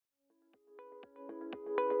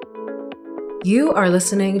You are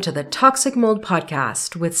listening to the Toxic Mold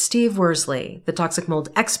Podcast with Steve Worsley, the toxic mold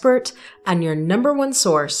expert and your number one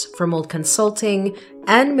source for mold consulting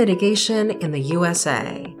and mitigation in the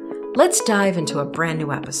USA. Let's dive into a brand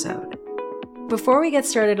new episode. Before we get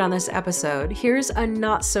started on this episode, here's a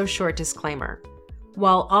not so short disclaimer.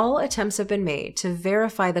 While all attempts have been made to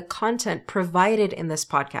verify the content provided in this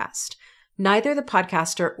podcast, neither the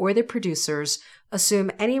podcaster or the producers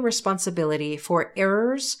assume any responsibility for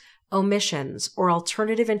errors, omissions, or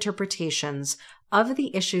alternative interpretations of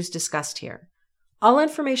the issues discussed here. All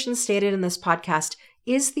information stated in this podcast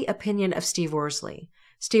is the opinion of Steve Worsley.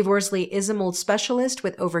 Steve Worsley is a mold specialist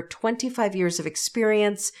with over 25 years of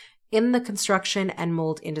experience in the construction and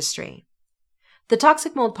mold industry. The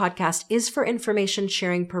Toxic Mold Podcast is for information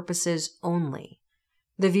sharing purposes only.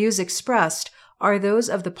 The views expressed are those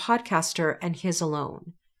of the podcaster and his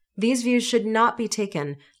alone. These views should not be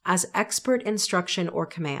taken as expert instruction or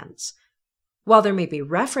commands. While there may be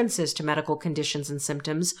references to medical conditions and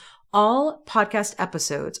symptoms, all podcast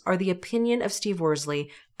episodes are the opinion of Steve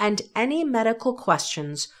Worsley, and any medical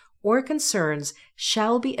questions or concerns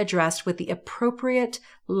shall be addressed with the appropriate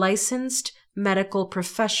licensed medical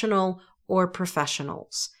professional or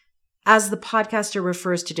professionals. As the podcaster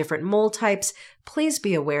refers to different mold types, please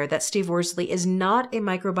be aware that Steve Worsley is not a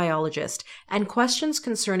microbiologist, and questions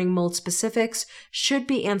concerning mold specifics should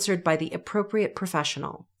be answered by the appropriate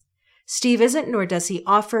professional. Steve isn't, nor does he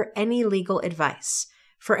offer any legal advice.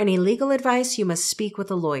 For any legal advice, you must speak with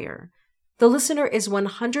a lawyer. The listener is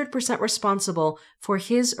 100% responsible for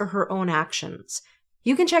his or her own actions.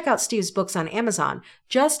 You can check out Steve's books on Amazon.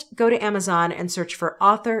 Just go to Amazon and search for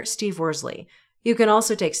author Steve Worsley. You can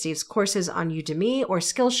also take Steve's courses on Udemy or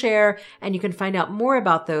Skillshare, and you can find out more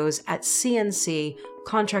about those at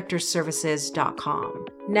cnccontractorservices.com.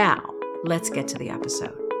 Now, let's get to the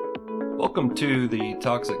episode. Welcome to the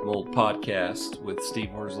Toxic Mold Podcast with Steve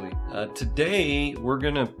Worsley. Today, we're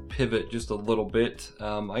going to pivot just a little bit.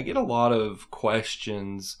 I get a lot of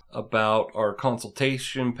questions about our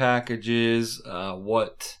consultation packages,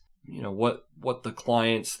 what the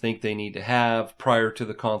clients think they need to have prior to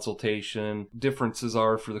the consultation, differences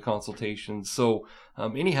are for the consultation. So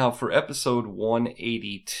anyhow, for episode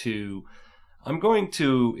 182, I'm going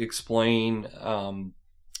to explain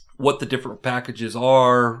what the different packages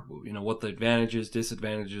are, what the advantages,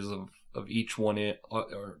 disadvantages of each one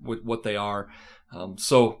or what they are.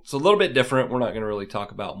 So it's a little bit different. We're not going to really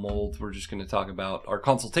talk about mold. We're just going to talk about our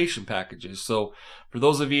consultation packages. So for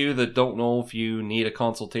those of you that don't know if you need a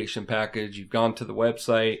consultation package, you've gone to the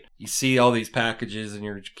website, you see all these packages and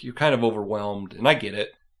you're kind of overwhelmed, and I get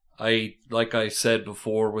it. Like I said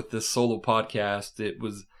before with this solo podcast, it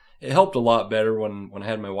helped a lot better when I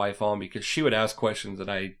had my wife on, because she would ask questions that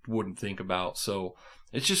I wouldn't think about. So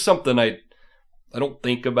it's just something I don't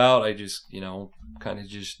think about. I just, kind of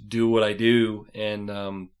just do what I do. And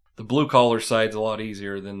the blue collar side's a lot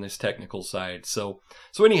easier than this technical side. So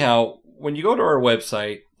anyhow, when you go to our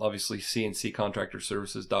website, obviously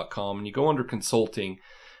cnccontractorservices.com, and you go under consulting,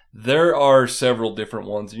 there are several different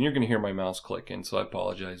ones, and you're going to hear my mouse clicking, so I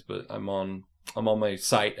apologize, but I'm on my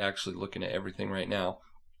site actually looking at everything right now.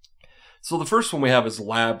 So the first one we have is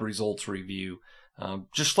lab results review.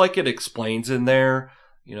 Just like it explains in there,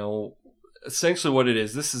 essentially what it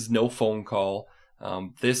is, this is no phone call.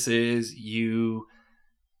 This is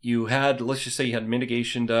let's just say you had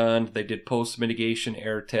mitigation done. They did post-mitigation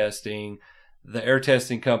air testing. The air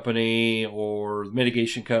testing company or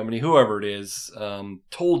mitigation company, whoever it is,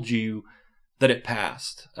 told you that it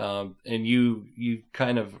passed. And you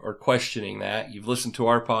kind of are questioning that. You've listened to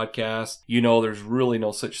our podcast. There's really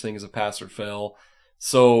no such thing as a pass or fail.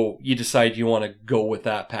 So you decide you want to go with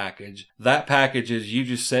that package. That package is you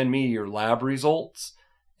just send me your lab results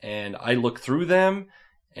and I look through them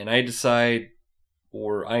and I decide,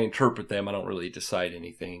 or I interpret them. I don't really decide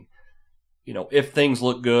anything, if things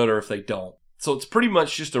look good or if they don't. So it's pretty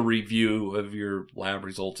much just a review of your lab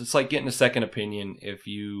results. It's like getting a second opinion if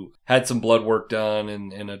you had some blood work done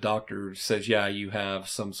and a doctor says, yeah, you have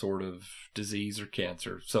some sort of disease or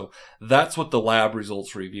cancer. So that's what the lab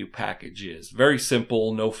results review package is. Very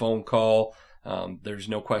simple, no phone call. There's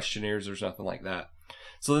no questionnaires. There's nothing like that.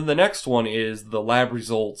 So then the next one is the lab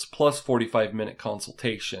results plus 45-minute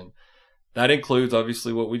consultation. That includes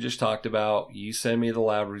obviously what we just talked about. You send me the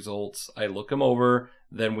lab results. I look them over.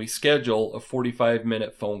 Then we schedule a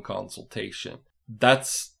 45-minute phone consultation.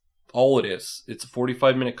 That's all it is. It's a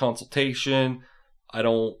 45-minute consultation. I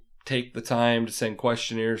don't take the time to send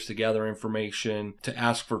questionnaires, to gather information, to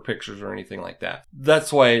ask for pictures or anything like that.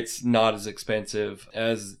 That's why it's not as expensive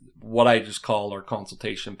as what I just call our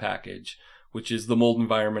consultation package, which is the mold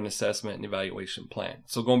environment assessment and evaluation plan.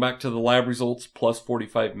 So going back to the lab results plus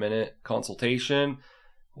 45-minute consultation,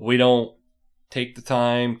 we don't take the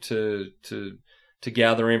time to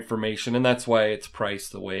gather information, and that's why it's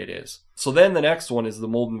priced the way it is. So then the next one is the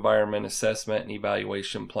mold environment assessment and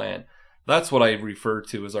evaluation plan. That's what I refer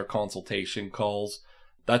to as our consultation calls.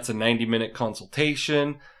 That's a 90-minute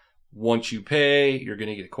consultation. Once you pay, you're going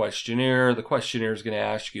to get a questionnaire. The questionnaire is going to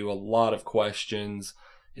ask you a lot of questions.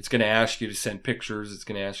 It's going to ask you to send pictures. It's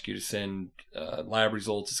going to ask you to send lab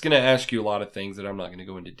results. It's going to ask you a lot of things that I'm not going to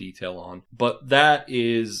go into detail on. But that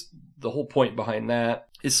is the whole point behind that,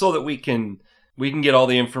 is so that we can get all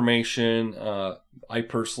the information. I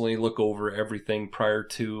personally look over everything prior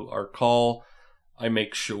to our call. I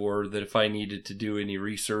make sure that if I needed to do any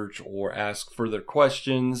research or ask further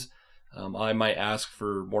questions, I might ask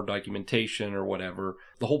for more documentation or whatever.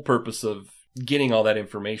 The whole purpose of getting all that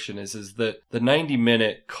information is that the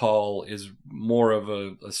 90-minute call is more of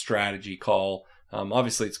a strategy call.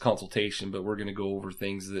 Obviously, it's consultation, but we're going to go over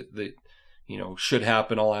things that should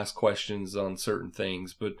happen. I'll ask questions on certain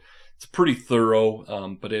things, but it's pretty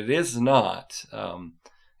thorough. But it is not.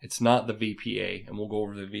 It's not the VPA, and we'll go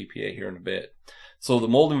over the VPA here in a bit. So the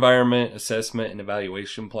mold environment assessment and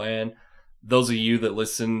evaluation plan, those of you that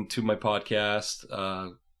listen to my podcast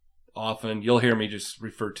often, you'll hear me just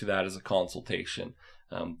refer to that as a consultation.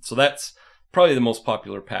 So that's probably the most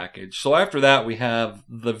popular package. So after that, we have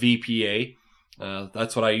the VPA.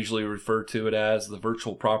 That's what I usually refer to it as, the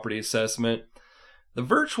virtual property assessment. The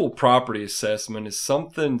virtual property assessment is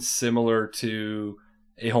something similar to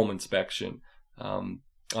a home inspection. I'm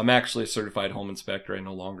actually a certified home inspector. I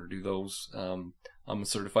no longer do those. I'm a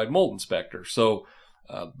certified mold inspector. So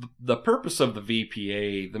the purpose of the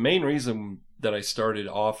VPA, the main reason that I started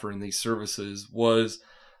offering these services was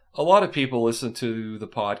a lot of people listen to the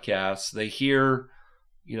podcast. They hear,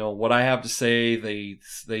 what I have to say.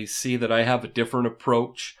 They see that I have a different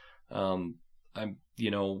approach. I'm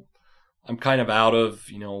kind of out of,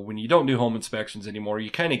 when you don't do home inspections anymore,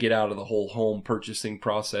 you kind of get out of the whole home purchasing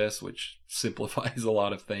process, which simplifies a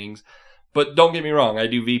lot of things. But don't get me wrong, I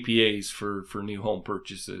do VPAs for new home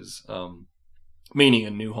purchases, meaning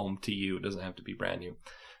a new home to you. It doesn't have to be brand new.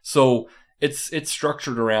 So it's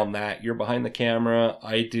structured around that. You're behind the camera.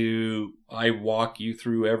 I walk you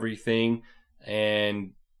through everything,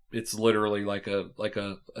 and it's literally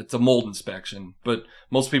it's a mold inspection. But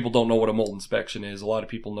most people don't know what a mold inspection is. A lot of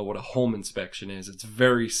people know what a home inspection is. It's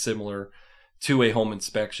very similar to a home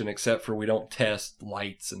inspection, except for we don't test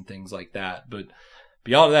lights and things like that. But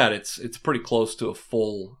beyond that, it's pretty close to a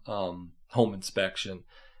full home inspection.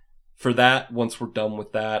 For that, once we're done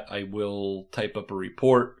with that, I will type up a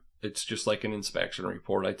report. It's just like an inspection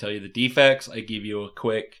report. I tell you the defects. I give you a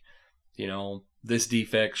quick, this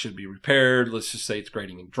defect should be repaired. Let's just say it's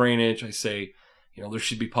grading and drainage. I say, there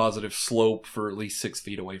should be positive slope for at least 6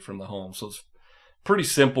 feet away from the home. So it's a pretty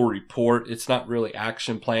simple report. It's not really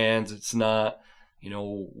action plans. It's not,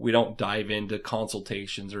 we don't dive into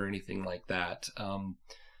consultations or anything like that.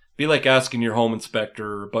 Be like asking your home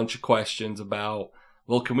inspector a bunch of questions about,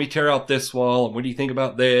 well, can we tear out this wall? And what do you think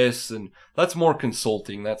about this? And that's more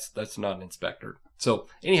consulting. That's not an inspector. So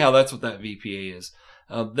anyhow, that's what that VPA is.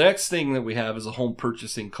 The next thing that we have is a home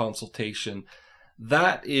purchasing consultation.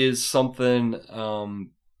 That is something,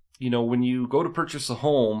 when you go to purchase a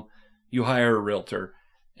home, you hire a realtor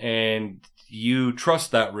and you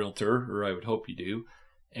trust that realtor, or I would hope you do.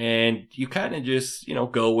 And you kind of just,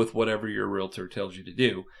 go with whatever your realtor tells you to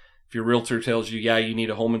do. If your realtor tells you, yeah, you need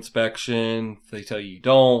a home inspection, if they tell you you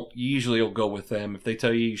don't, you usually will go with them. If they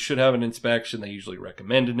tell you you should have an inspection, they usually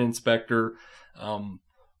recommend an inspector.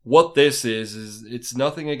 What this is it's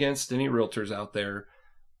nothing against any realtors out there,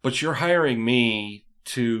 but you're hiring me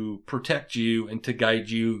to protect you and to guide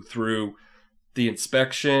you through the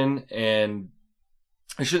inspection, and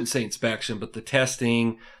I shouldn't say inspection, but the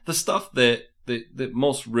testing, the stuff that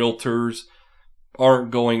most realtors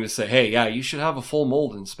aren't going to say, hey, yeah, you should have a full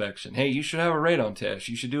mold inspection. Hey, you should have a radon test.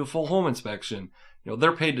 You should do a full home inspection.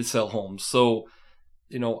 They're paid to sell homes. So,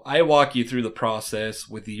 I walk you through the process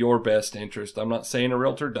with your best interest. I'm not saying a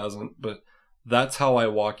realtor doesn't, but that's how I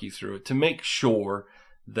walk you through it, to make sure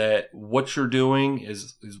that what you're doing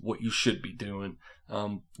is what you should be doing.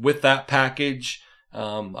 With that package,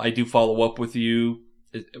 I do follow up with you.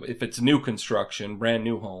 If it's new construction, brand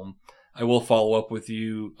new home, I will follow up with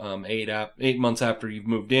you 8 months after you've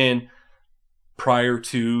moved in, prior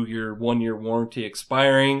to your 1-year warranty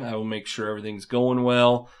expiring. I will make sure everything's going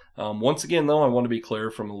well. Once again, though, I want to be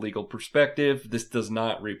clear from a legal perspective. This does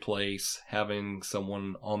not replace having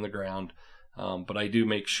someone on the ground, but I do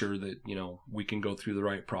make sure that we can go through the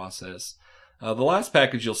right process. The last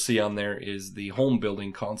package you'll see on there is the home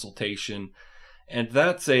building consultation. And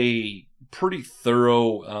that's a pretty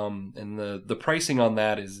thorough, and the pricing on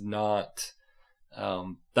that is not,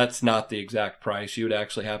 that's not the exact price. You would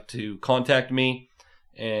actually have to contact me,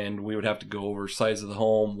 and we would have to go over size of the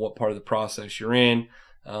home, what part of the process you're in.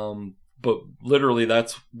 But literally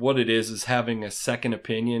that's what it is having a second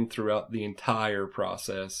opinion throughout the entire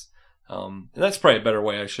process. And that's probably a better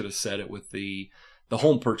way I should have said it with the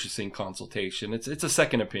home purchasing consultation. It's a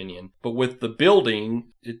second opinion. But with the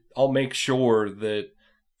building, I'll make sure that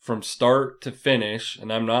from start to finish,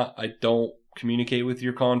 and I don't communicate with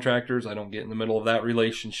your contractors. I don't get in the middle of that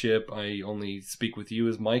relationship. I only speak with you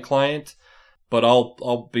as my client. But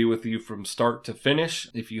I'll be with you from start to finish.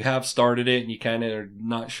 If you have started it and you kind of are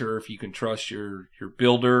not sure if you can trust your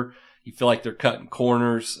builder, you feel like they're cutting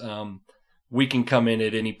corners, we can come in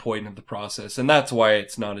at any point of the process. And that's why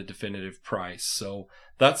it's not a definitive price. So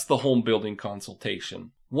that's the home building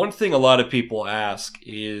consultation. One thing a lot of people ask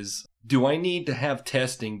is, do I need to have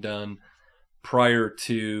testing done prior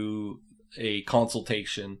to a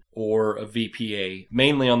consultation or a VPA,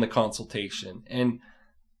 mainly on the consultation? And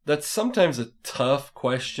that's sometimes a tough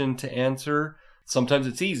question to answer. Sometimes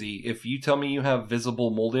it's easy. If you tell me you have visible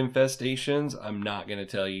mold infestations, I'm not going to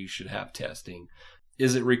tell you should have testing.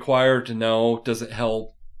 Is it required to know? Does it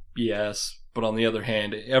help? Yes. But on the other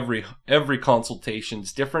hand, every consultation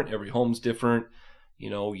is different. Every home's different.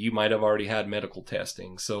 You might have already had medical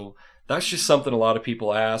testing. So that's just something a lot of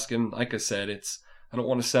people ask. And like I said, I don't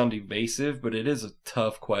want to sound evasive, but it is a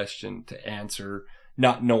tough question to answer,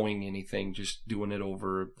 not knowing anything, just doing it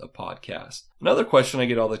over a podcast. Another question I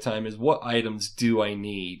get all the time is, what items do I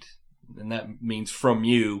need? And that means from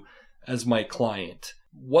you as my client.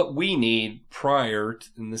 What we need prior to,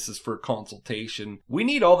 and this is for consultation, we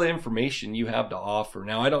need all the information you have to offer.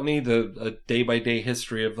 Now, I don't need a day-by-day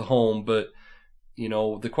history of the home, but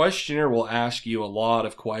the questionnaire will ask you a lot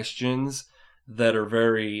of questions that are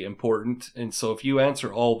very important. And so if you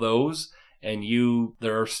answer all those, and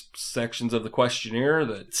there are sections of the questionnaire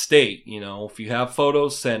that state, if you have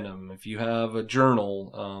photos, send them. If you have a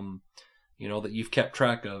journal, that you've kept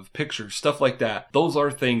track of, pictures, stuff like that. Those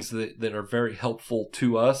are things that are very helpful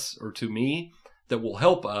to us or to me, that will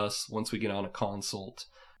help us once we get on a consult.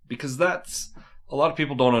 Because that's, a lot of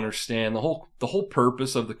people don't understand the whole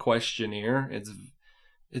purpose of the questionnaire.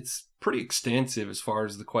 It's pretty extensive as far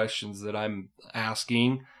as the questions that I'm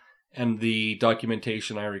asking and the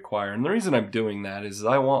documentation I require. And the reason I'm doing that is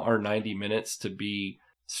I want our 90 minutes to be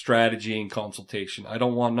strategy and consultation. I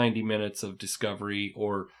don't want 90 minutes of discovery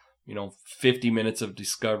or 50 minutes of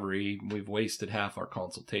discovery. We've wasted half our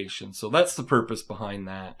consultation. So that's the purpose behind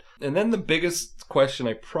that. And then the biggest question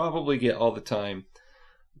I probably get all the time,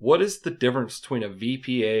 what is the difference between a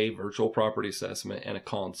VPA, virtual property assessment, and a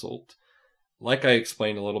consult? Like I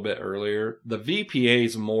explained a little bit earlier, the VPA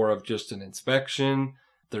is more of just an inspection.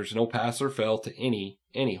 There's no pass or fail to any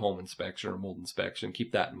home inspection or mold inspection.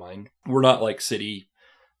 Keep that in mind. We're not like city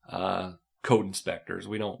code inspectors.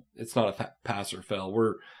 It's not a pass or fail.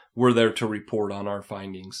 We're there to report on our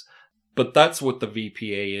findings. But that's what the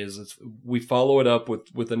VPA is. We follow it up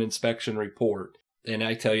with an inspection report. And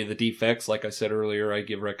I tell you the defects, like I said earlier, I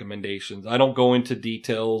give recommendations. I don't go into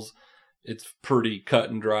details. It's pretty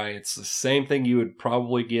cut and dry. It's the same thing you would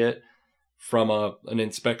probably get from an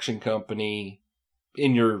inspection company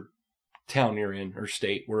in your town you're in or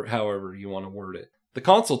state, however you want to word it. The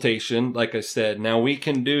consultation, like I said, now we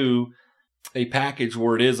can do a package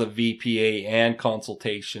where it is a VPA and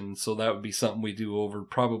consultation. So that would be something we do over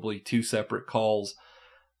probably 2 separate calls.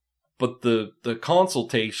 But the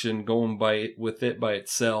consultation, going with it by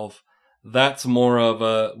itself, that's more of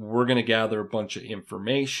we're going to gather a bunch of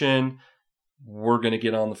information. We're going to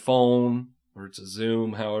get on the phone, or it's a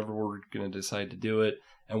Zoom, however we're going to decide to do it.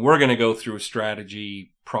 And we're going to go through a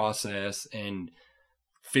strategy process and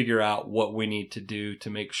figure out what we need to do to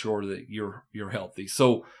make sure that you're healthy.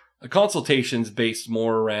 So a consultation is based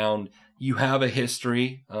more around, you have a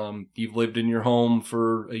history. You've lived in your home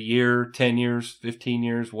for a year, 10 years, 15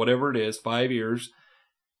 years, whatever it is, 5 years.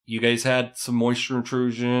 You guys had some moisture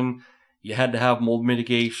intrusion. You had to have mold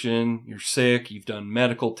mitigation. You're sick. You've done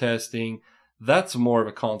medical testing. That's more of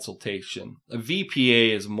a consultation. A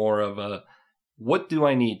VPA is more of what do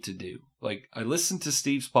I need to do? Like, I listened to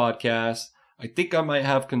Steve's podcast. I think I might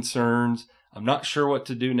have concerns. I'm not sure what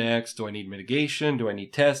to do next. Do I need mitigation? Do I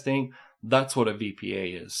need testing? That's what a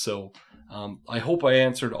VPA is. So I hope I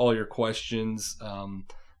answered all your questions.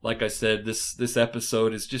 Like I said, this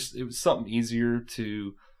episode is it was something easier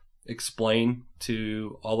to explain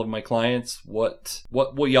to all of my clients. What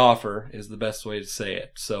we offer is the best way to say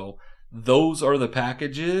it. So those are the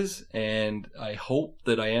packages, and I hope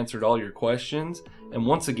that I answered all your questions. And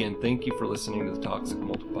once again, thank you for listening to the Toxic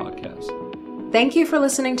Mold Podcast. Thank you for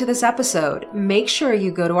listening to this episode. Make sure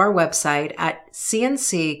you go to our website at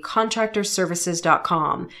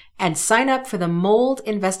cnccontractorservices.com and sign up for the mold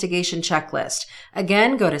investigation checklist.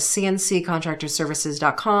 Again, go to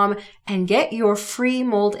cnccontractorservices.com and get your free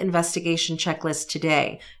mold investigation checklist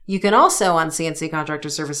today. You can also on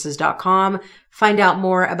cnccontractorservices.com find out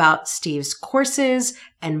more about Steve's courses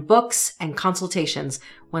and books and consultations.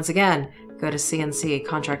 Once again, go to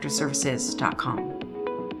cnccontractorservices.com.